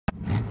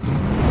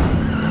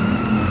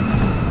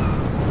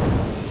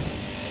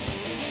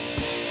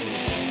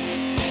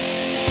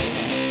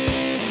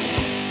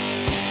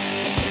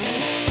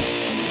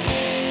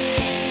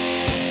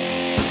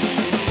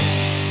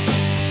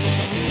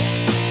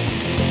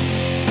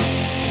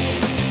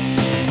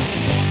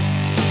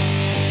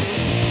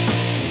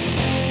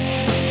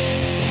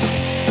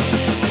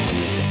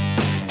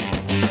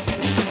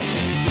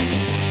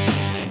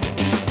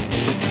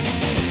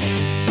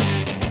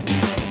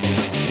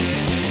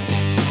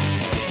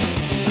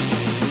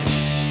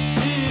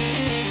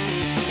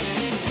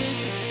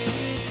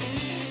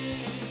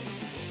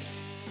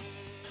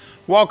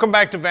Welcome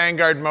back to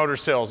Vanguard Motor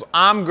Sales.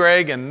 I'm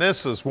Greg and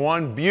this is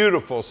one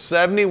beautiful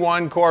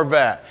 71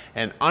 Corvette,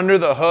 and under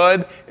the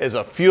hood is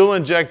a fuel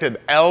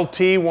injected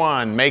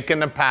LT1 making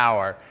the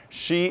power.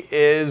 She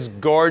is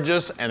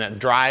gorgeous and it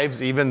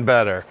drives even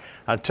better.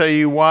 I'll tell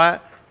you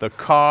what, the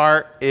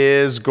car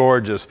is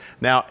gorgeous.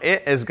 Now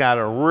it has got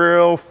a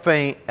real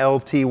faint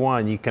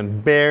LT1. You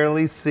can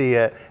barely see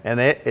it and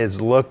it is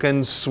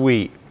looking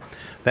sweet.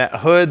 That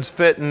hood's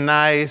fitting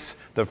nice,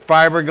 the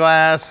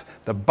fiberglass,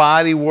 the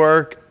body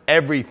work,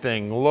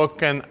 everything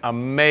looking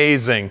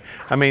amazing.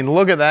 I mean,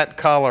 look at that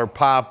color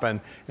popping.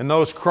 And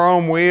those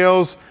chrome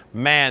wheels,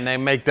 man, they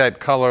make that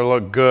color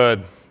look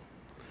good.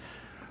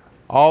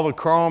 All the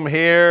chrome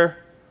here,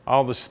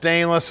 all the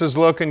stainless is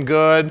looking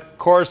good. Of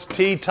course,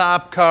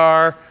 T-top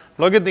car.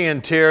 Look at the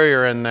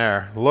interior in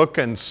there,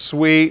 looking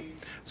sweet.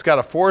 It's got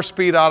a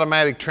 4-speed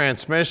automatic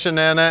transmission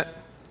in it.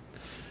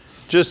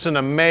 Just an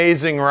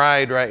amazing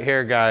ride right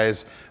here,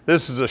 guys.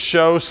 This is a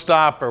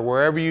showstopper.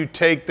 Wherever you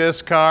take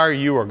this car,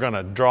 you are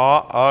gonna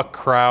draw a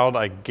crowd,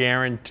 I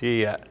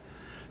guarantee it.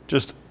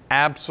 Just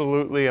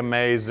absolutely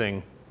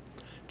amazing.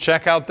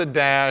 Check out the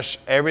dash.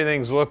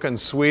 Everything's looking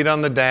sweet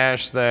on the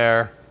dash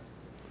there.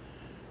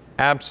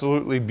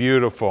 Absolutely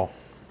beautiful.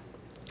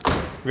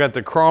 We got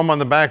the chrome on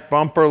the back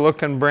bumper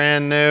looking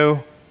brand new.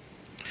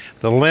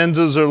 The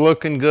lenses are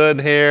looking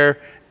good here.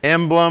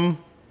 Emblem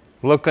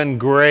looking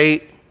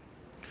great.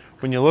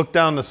 When you look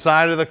down the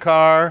side of the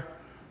car,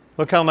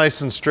 look how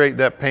nice and straight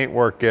that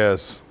paintwork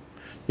is.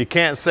 You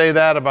can't say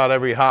that about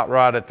every hot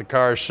rod at the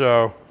car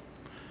show.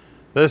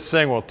 This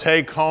thing will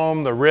take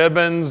home the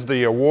ribbons,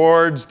 the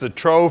awards, the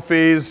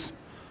trophies.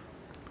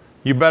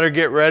 You better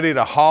get ready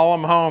to haul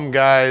them home,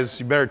 guys.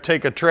 You better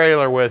take a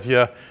trailer with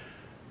you.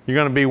 You're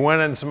gonna be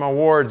winning some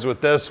awards with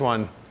this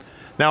one.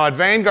 Now at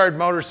Vanguard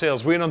Motor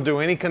Sales, we don't do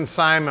any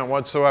consignment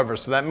whatsoever,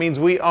 so that means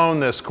we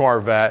own this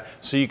Corvette,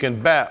 so you can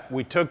bet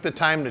we took the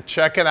time to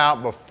check it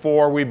out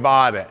before we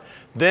bought it.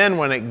 Then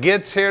when it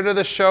gets here to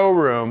the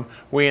showroom,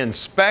 we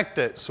inspect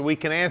it so we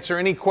can answer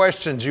any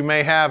questions you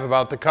may have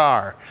about the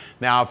car.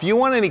 Now, if you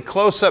want any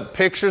close-up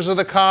pictures of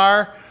the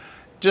car,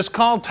 just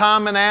call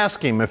Tom and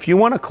ask him. If you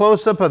want a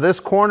close-up of this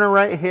corner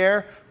right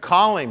here,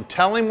 call him,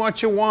 tell him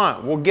what you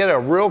want. We'll get a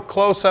real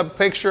close-up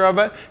picture of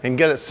it and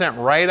get it sent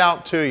right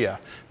out to you.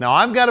 Now,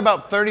 I've got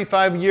about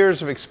 35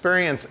 years of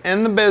experience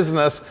in the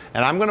business,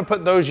 and I'm gonna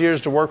put those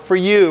years to work for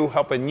you,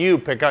 helping you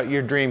pick out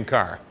your dream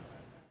car.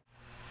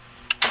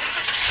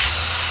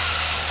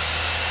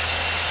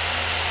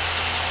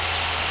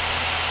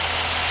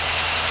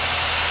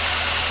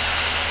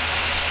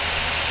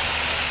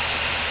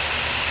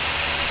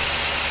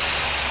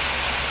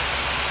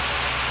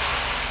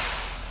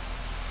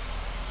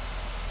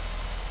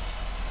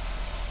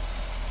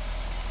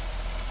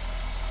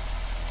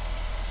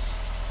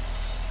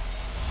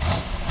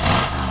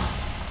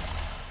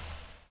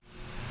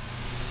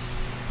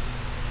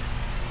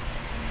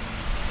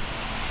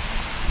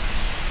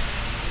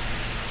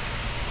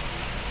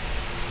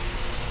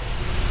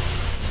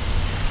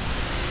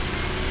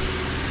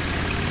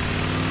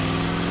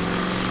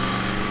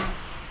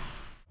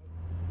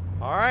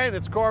 All right,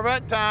 it's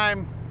Corvette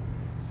time.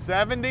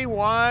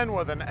 71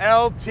 with an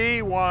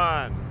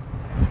LT1.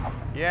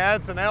 Yeah,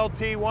 it's an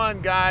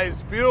LT1,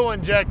 guys. Fuel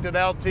injected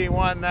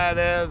LT1, that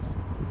is.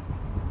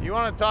 You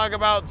want to talk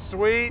about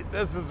sweet?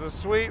 This is a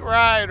sweet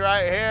ride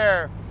right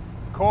here.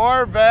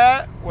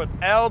 Corvette with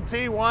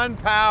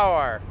LT1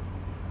 power.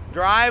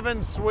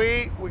 Driving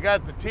sweet. We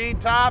got the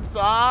T-tops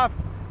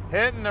off,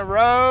 hitting the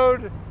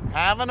road,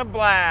 having a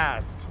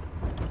blast.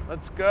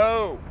 Let's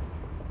go.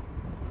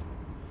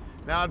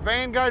 Now at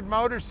Vanguard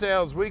Motor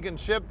Sales, we can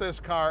ship this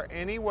car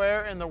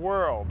anywhere in the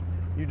world.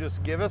 You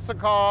just give us a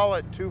call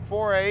at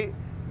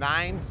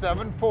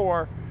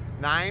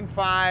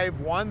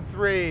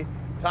 248-974-9513.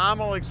 Tom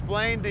will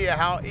explain to you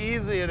how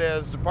easy it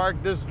is to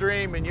park this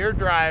dream in your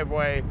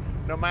driveway,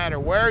 no matter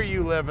where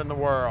you live in the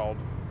world.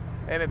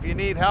 And if you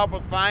need help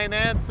with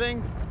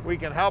financing, we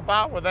can help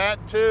out with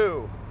that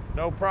too.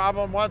 No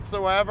problem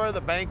whatsoever. The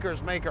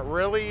bankers make it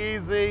really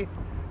easy.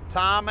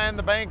 Tom and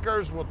the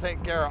bankers will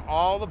take care of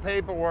all the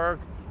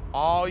paperwork.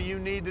 All you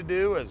need to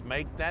do is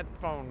make that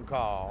phone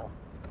call.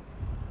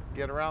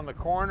 Get around the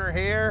corner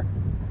here.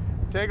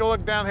 Take a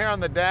look down here on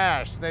the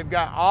dash. They've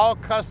got all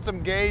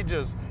custom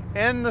gauges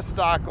in the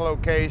stock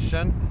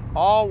location,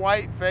 all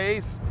white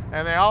face,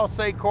 and they all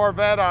say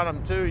Corvette on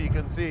them too. You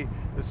can see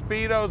the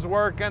speedo's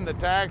working, the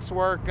tach's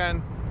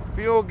working,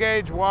 fuel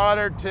gauge,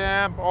 water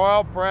temp,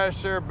 oil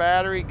pressure,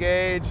 battery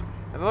gauge.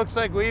 And it looks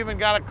like we even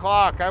got a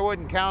clock. I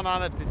wouldn't count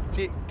on it to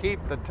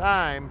keep the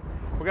time.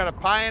 We got a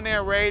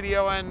Pioneer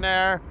radio in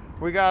there.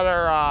 We got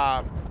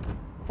our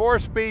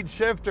 4-speed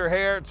shifter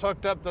here. It's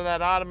hooked up to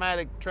that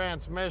automatic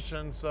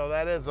transmission, so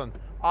that is an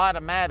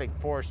automatic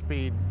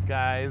 4-speed,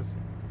 guys.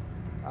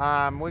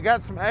 We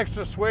got some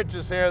extra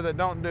switches here that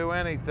don't do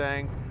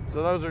anything,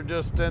 so those are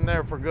just in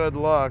there for good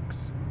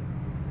looks.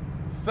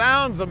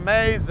 Sounds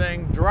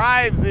amazing,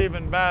 drives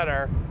even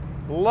better.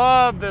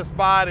 Love this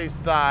body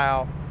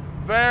style.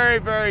 Very,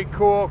 very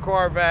cool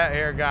Corvette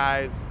here,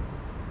 guys.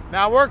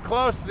 Now we're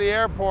close to the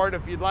airport.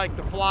 If you'd like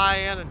to fly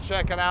in and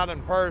check it out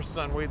in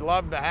person, we'd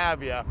love to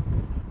have you.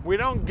 We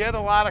don't get a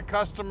lot of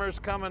customers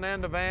coming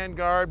into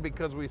Vanguard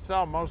because we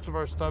sell most of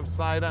our stuff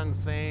sight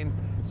unseen.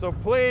 So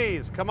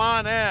please come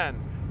on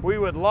in. We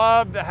would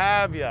love to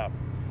have you.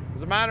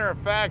 As a matter of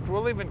fact,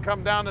 we'll even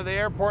come down to the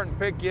airport and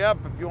pick you up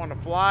if you want to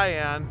fly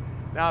in.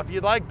 Now, if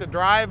you'd like to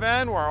drive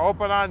in, we're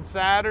open on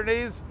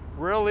Saturdays,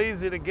 real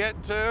easy to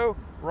get to,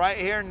 right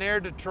here near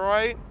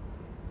Detroit.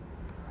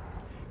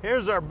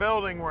 Here's our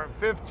building. We're at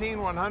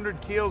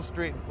 15100 Keel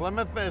Street in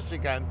Plymouth,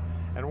 Michigan,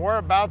 and we're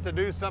about to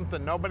do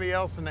something nobody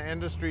else in the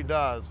industry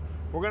does.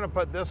 We're gonna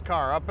put this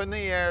car up in the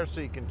air so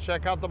you can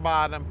check out the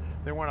bottom,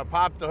 then we're gonna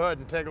pop the hood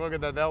and take a look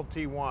at that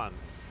LT1.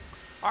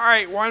 All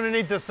right, we're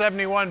underneath the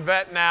 71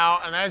 Vet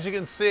now, and as you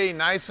can see,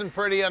 nice and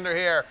pretty under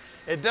here.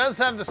 It does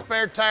have the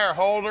spare tire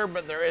holder,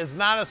 but there is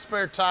not a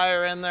spare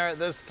tire in there at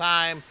this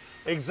time.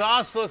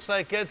 Exhaust looks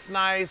like it's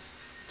nice.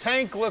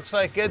 Tank looks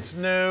like it's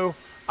new.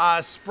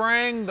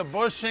 Spring, the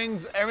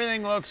bushings,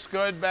 everything looks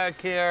good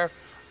back here.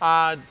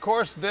 Of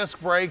course,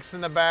 disc brakes in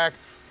the back.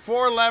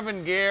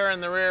 411 gear in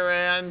the rear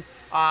end.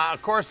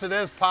 Of course, it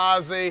is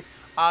Posi.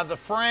 The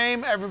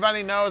frame,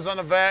 everybody knows on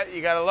a Vet,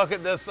 you gotta look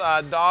at this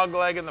dog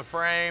leg in the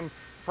frame.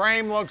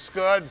 Frame looks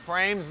good,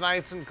 frame's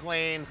nice and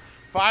clean.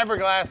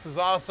 Fiberglass is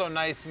also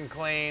nice and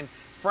clean.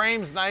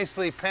 Frame's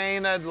nicely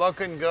painted,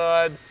 looking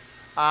good.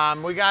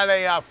 We got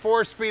a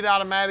 4-speed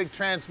automatic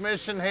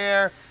transmission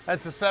here.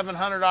 That's a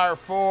 700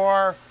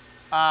 R4.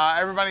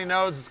 Everybody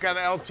knows it's got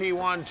an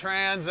LT1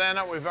 trans in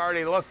it. We've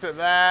already looked at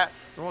that.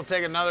 And we'll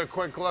take another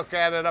quick look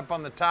at it up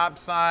on the top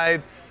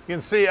side. You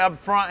can see up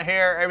front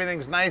here,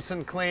 everything's nice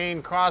and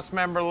clean. Cross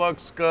member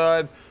looks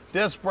good.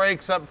 Disc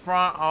brakes up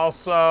front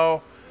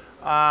also.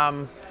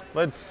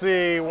 Let's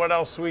see what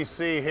else we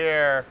see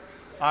here.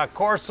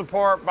 Core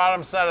support,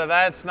 bottom side of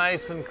that's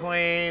nice and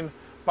clean.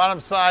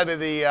 Bottom side of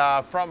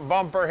the front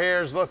bumper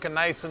here is looking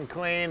nice and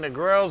clean. The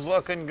grill's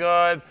looking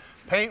good.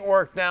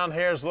 Paintwork down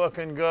here is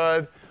looking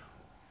good.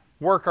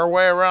 Work our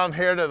way around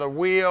here to the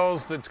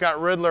wheels. It's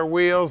got Riddler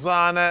wheels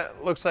on it.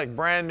 Looks like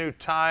brand new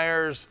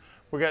tires.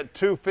 We got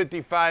two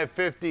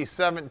 55/50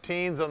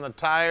 17s on the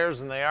tires,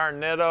 and they are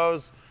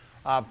Nittos.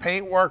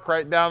 Paintwork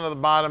right down to the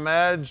bottom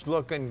edge,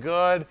 looking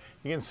good.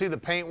 You can see the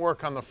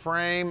paintwork on the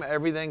frame.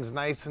 Everything's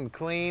nice and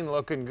clean,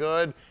 looking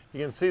good.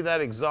 You can see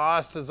that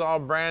exhaust is all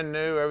brand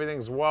new.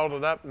 Everything's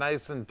welded up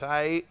nice and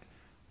tight.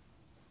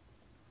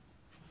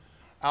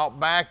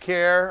 Out back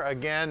here,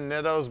 again,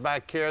 Nittos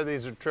back here.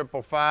 These are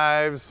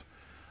 555s.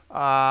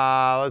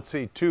 Let's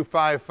see,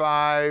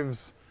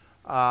 255s,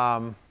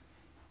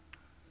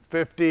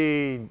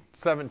 50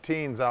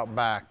 17s out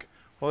back.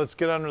 Well, let's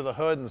get under the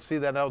hood and see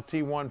that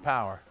LT1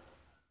 power.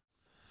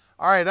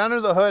 All right,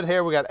 under the hood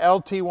here, we got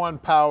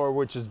LT1 power,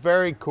 which is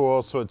very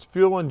cool. So it's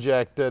fuel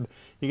injected.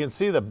 You can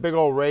see the big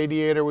old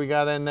radiator we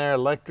got in there,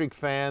 electric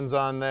fans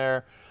on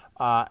there,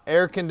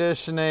 air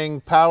conditioning,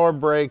 power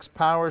brakes,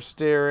 power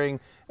steering.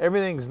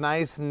 Everything's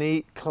nice,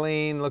 neat,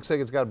 clean. Looks like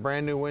it's got a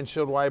brand new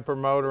windshield wiper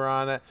motor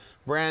on it.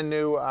 Brand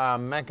new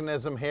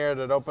mechanism here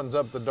that opens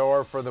up the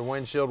door for the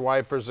windshield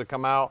wipers to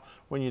come out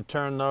when you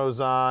turn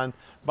those on.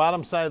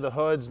 Bottom side of the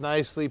hood's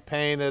nicely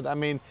painted. I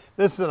mean,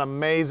 this is an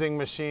amazing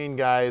machine,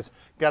 guys.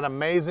 Got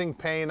amazing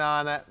paint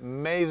on it,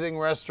 amazing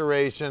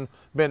restoration.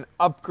 Been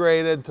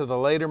upgraded to the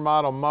later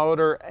model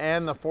motor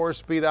and the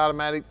 4-speed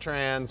automatic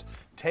trans.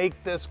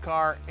 Take this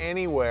car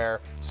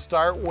anywhere,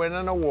 start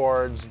winning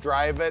awards,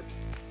 drive it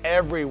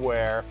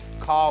everywhere.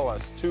 Call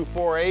us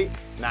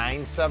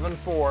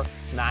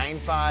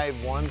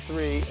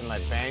 248-974-9513 and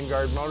let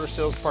Vanguard Motor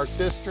Sales park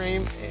this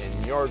dream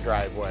in your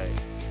driveway.